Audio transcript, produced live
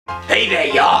Hey there,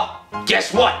 y'all.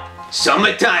 Guess what?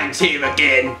 Summertime's here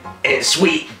again, and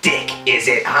sweet dick is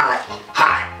it hot,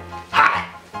 hot,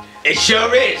 hot. It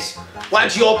sure is. Why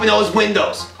don't you open those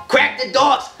windows, crack the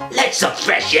doors, let some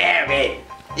fresh air in.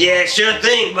 Yeah, sure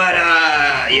thing, but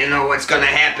you know what's gonna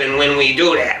happen when we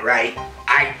do that, right?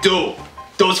 I do.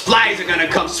 Those flies are gonna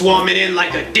come swarming in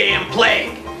like a damn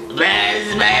plague.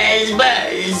 Buzz, buzz,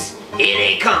 buzz. Here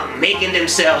they come, making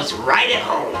themselves right at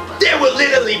home. There will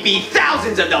literally be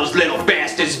thousands of those little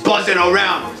bastards buzzing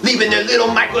around, leaving their little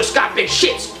microscopic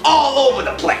shits all over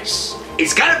the place.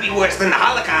 It's gotta be worse than the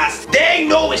Holocaust. There ain't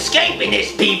no escaping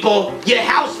this, people. Your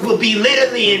house will be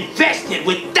literally infested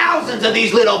with thousands of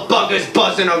these little buggers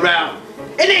buzzing around.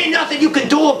 And there ain't nothing you can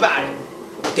do about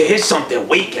it. There is something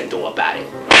we can do about it.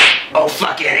 Oh,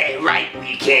 fucking A, right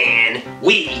we can.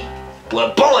 We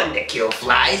were born to kill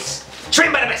flies.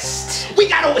 Trained by the best. We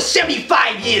got over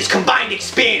 75 years combined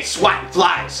experience swatting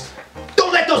flies.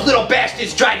 Don't let those little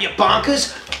bastards drive you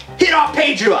bonkers. Hit our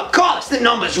pager up. Call us. The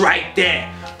number's right there.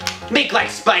 Make like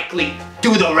Spike Lee.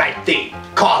 Do the right thing.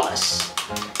 Call us.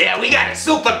 Yeah, we got a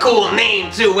super cool name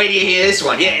too. Wait till you hear this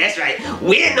one. Yeah, that's right.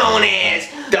 We're known as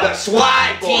the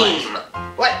SWAT team.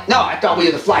 What? No, I thought we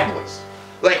were the Fly Boys.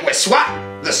 Like we're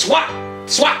SWAT. The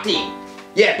SWAT team.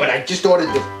 Yeah, but I just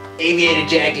ordered the aviator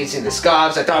jackets and the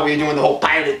scarves. I thought we were doing the whole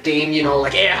pilot theme, you know,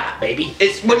 like air hot, baby.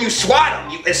 It's when you swat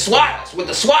them. It's swat us with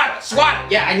the swatter. Swat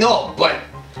 'em. Yeah, I know, but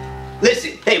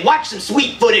listen, hey, watch some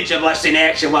sweet footage of us in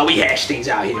action while we hash things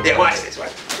out here. Yeah, watch this one.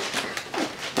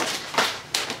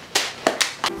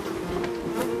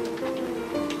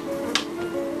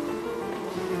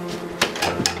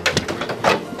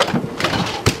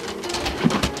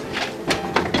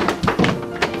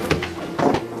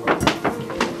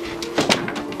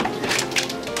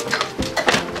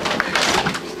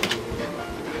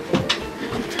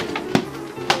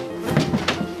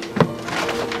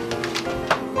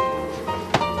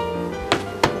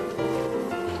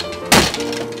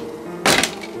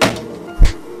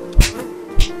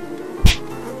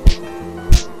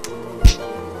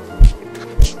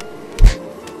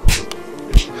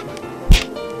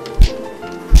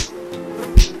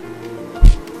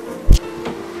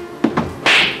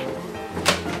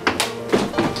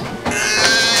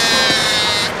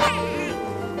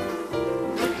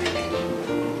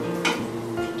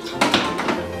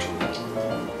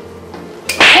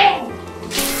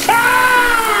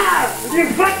 You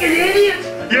fucking idiots!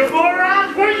 You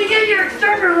morons! Where'd you get your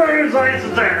exterminator's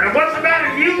license there? And what's the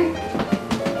matter, you?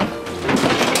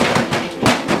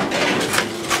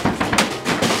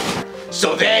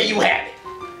 So there you have it.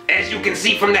 As you can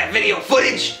see from that video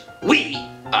footage, we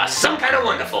are some kind of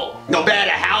wonderful. No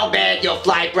matter how bad your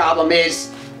fly problem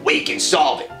is, we can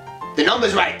solve it. The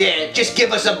number's right there. Just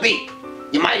give us a beep.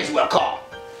 You might as well call.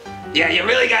 Yeah, you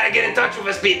really gotta get in touch with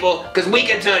us, people, because we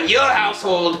can turn your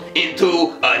household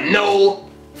into a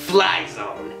no-fly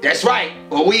zone. That's right,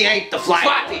 but we ain't the fly.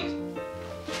 SWAT teams.